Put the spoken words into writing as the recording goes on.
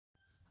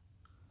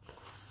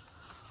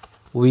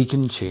we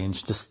can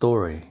change the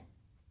story.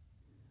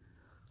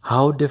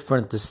 How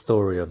different the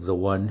story of the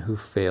one who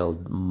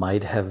failed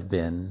might have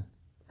been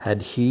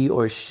had he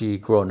or she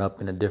grown up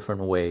in a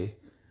different way,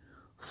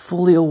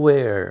 fully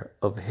aware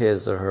of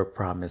his or her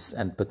promise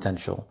and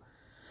potential,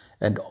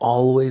 and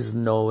always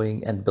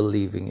knowing and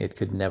believing it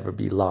could never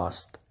be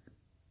lost.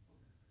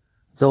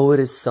 Though it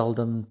is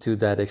seldom to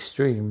that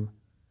extreme,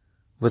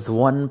 with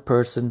one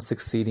person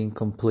succeeding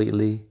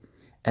completely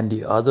and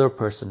the other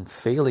person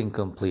failing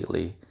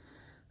completely,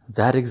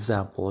 that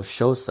example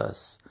shows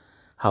us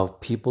how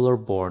people are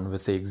born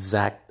with the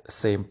exact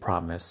same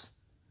promise,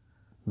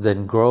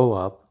 then grow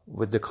up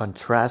with the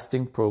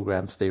contrasting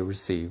programs they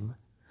receive,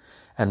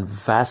 and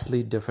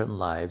vastly different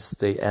lives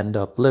they end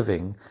up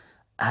living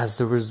as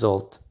a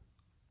result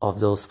of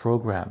those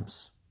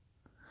programs.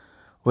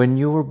 When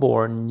you were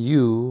born,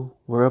 you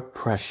were a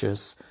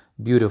precious,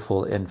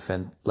 beautiful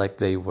infant like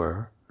they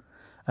were,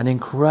 an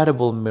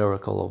incredible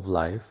miracle of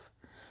life,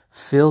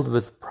 filled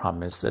with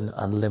promise and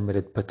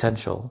unlimited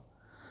potential,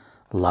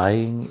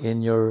 lying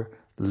in your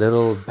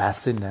little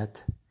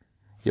bassinet,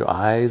 your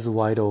eyes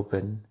wide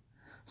open,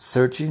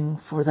 searching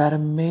for that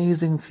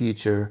amazing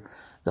future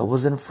that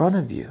was in front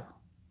of you.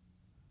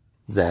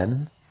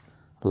 Then,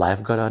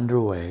 life got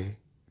underway,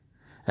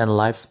 and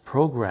life's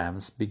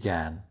programs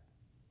began.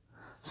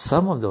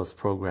 Some of those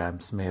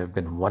programs may have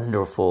been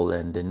wonderful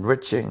and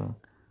enriching,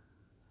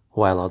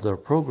 while other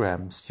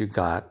programs you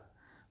got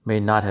may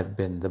not have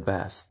been the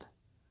best.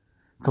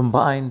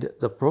 Combined,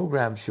 the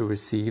programs you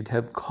received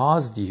have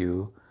caused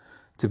you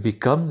to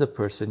become the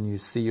person you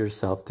see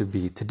yourself to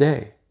be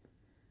today.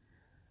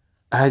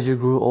 As you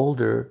grew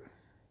older,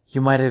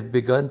 you might have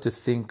begun to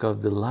think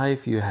of the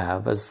life you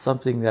have as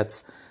something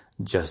that's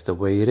just the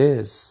way it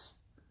is.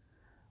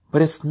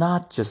 But it's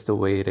not just the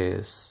way it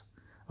is,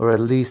 or at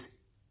least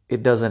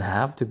it doesn't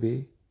have to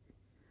be.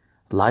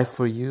 Life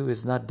for you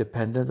is not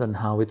dependent on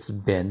how it's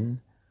been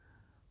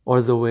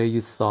or the way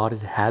you thought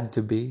it had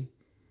to be.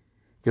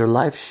 Your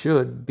life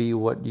should be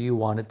what you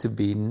want it to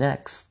be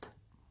next.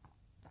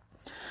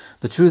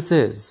 The truth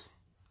is,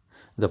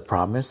 the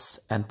promise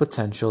and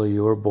potential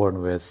you were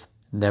born with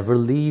never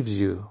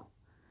leaves you.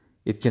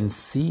 It can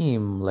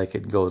seem like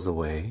it goes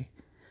away,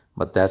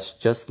 but that's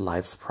just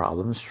life's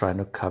problems trying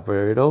to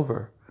cover it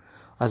over,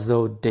 as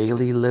though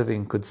daily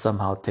living could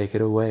somehow take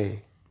it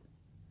away.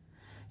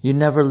 You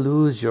never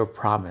lose your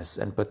promise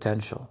and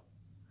potential.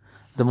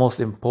 The most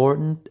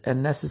important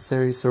and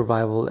necessary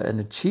survival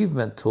and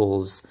achievement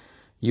tools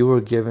you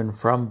were given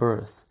from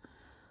birth,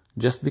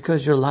 just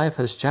because your life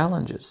has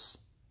challenges.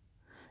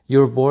 You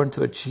were born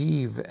to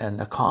achieve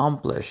and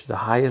accomplish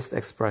the highest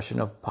expression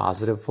of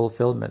positive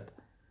fulfillment,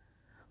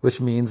 which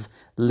means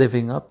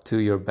living up to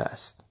your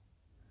best.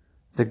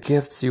 The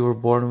gifts you were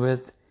born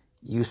with,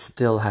 you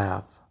still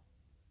have.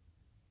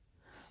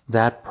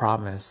 That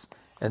promise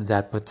and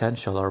that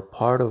potential are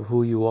part of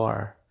who you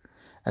are.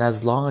 And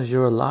as long as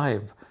you're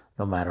alive,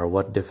 no matter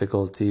what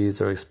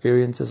difficulties or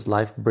experiences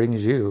life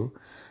brings you,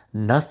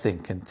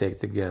 nothing can take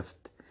the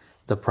gift,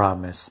 the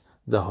promise,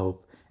 the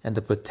hope, and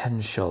the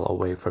potential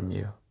away from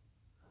you.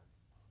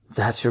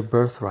 That's your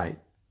birthright.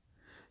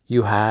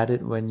 You had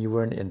it when you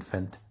were an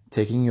infant,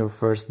 taking your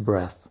first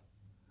breath.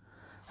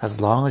 As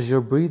long as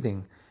you're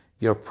breathing,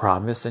 your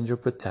promise and your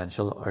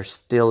potential are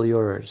still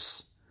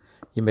yours.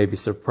 You may be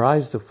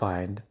surprised to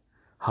find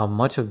how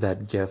much of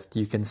that gift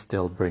you can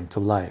still bring to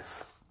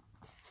life.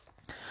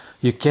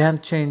 You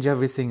can't change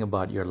everything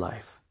about your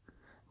life,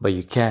 but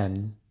you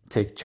can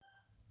take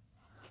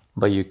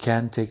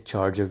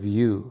charge of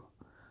you.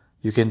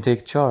 You can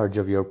take charge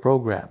of your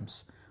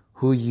programs,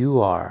 who you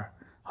are,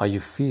 how you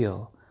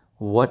feel,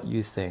 what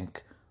you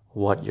think,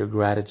 what your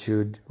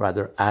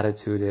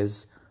attitude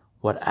is,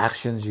 what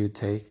actions you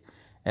take,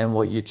 and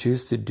what you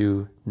choose to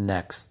do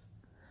next.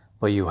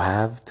 But you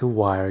have to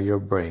wire your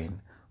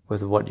brain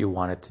with what you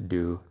want it to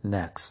do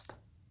next.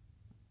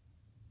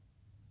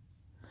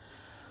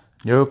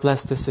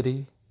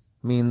 Neuroplasticity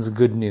means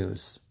good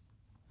news.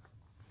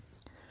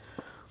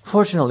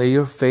 Fortunately,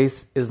 your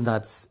fate is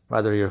not sealed.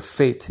 Your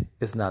fate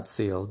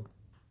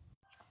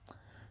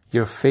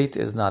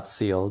is not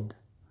sealed.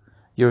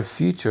 Your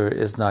future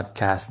is not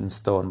cast in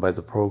stone by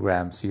the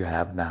programs you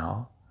have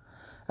now.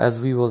 As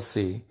we will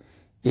see,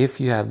 if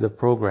you have the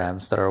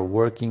programs that are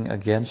working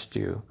against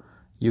you,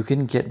 you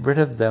can get rid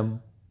of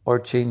them or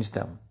change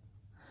them.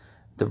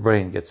 The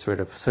brain gets rid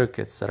of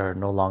circuits that are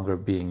no longer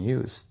being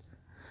used.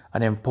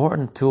 An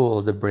important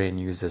tool the brain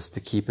uses to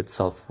keep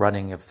itself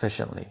running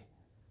efficiently,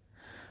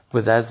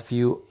 with as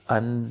few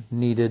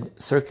unneeded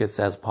circuits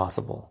as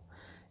possible,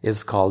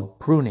 is called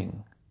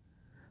pruning.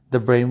 The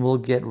brain will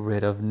get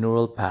rid of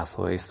neural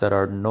pathways that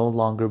are no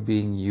longer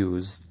being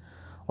used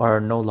or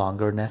are no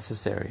longer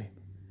necessary.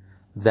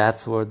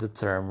 That's where the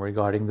term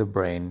regarding the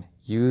brain,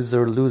 use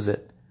or lose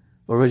it,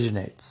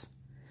 originates.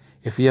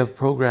 If you have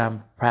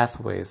programmed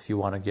pathways you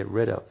want to get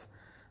rid of,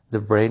 the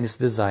brain is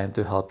designed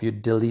to help you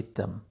delete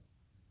them.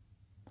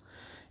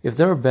 If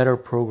there are better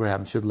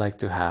programs you'd like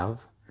to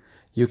have,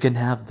 you can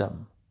have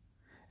them.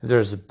 If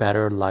there's a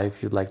better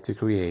life you'd like to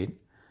create,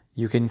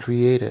 you can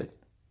create it.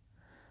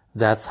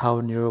 That's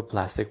how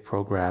neuroplastic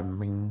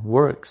programming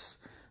works.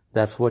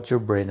 That's what your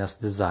brain is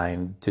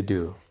designed to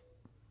do.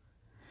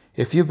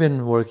 If you've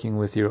been working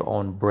with your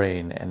own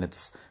brain and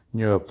its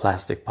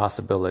neuroplastic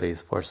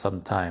possibilities for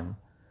some time,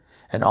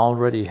 and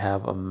already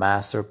have a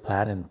master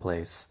plan in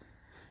place,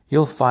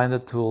 you'll find the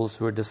tools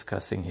we're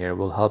discussing here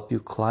will help you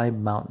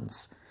climb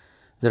mountains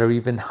that are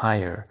even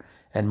higher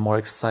and more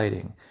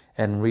exciting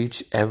and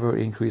reach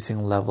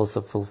ever-increasing levels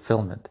of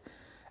fulfillment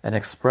and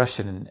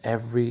expression in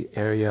every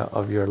area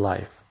of your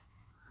life.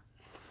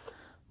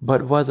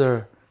 But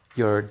whether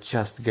you're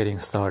just getting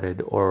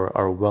started or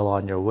are well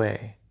on your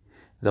way,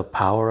 the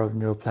power of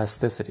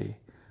neuroplasticity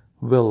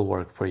will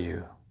work for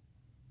you.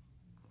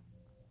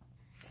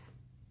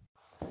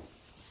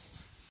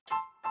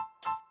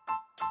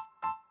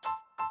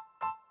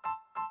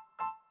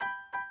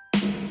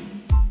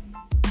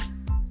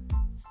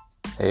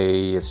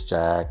 Hey, it's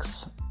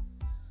Jax.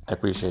 I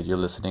appreciate you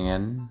listening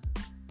in.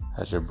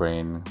 Has your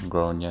brain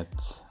grown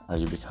yet? Are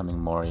you becoming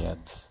more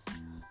yet?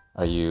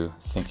 Are you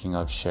thinking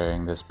of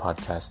sharing this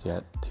podcast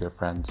yet to your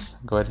friends?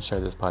 Go ahead and share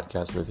this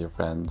podcast with your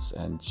friends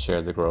and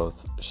share the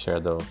growth, share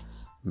the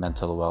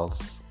mental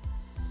wealth.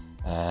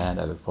 And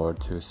I look forward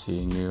to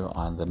seeing you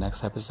on the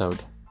next episode.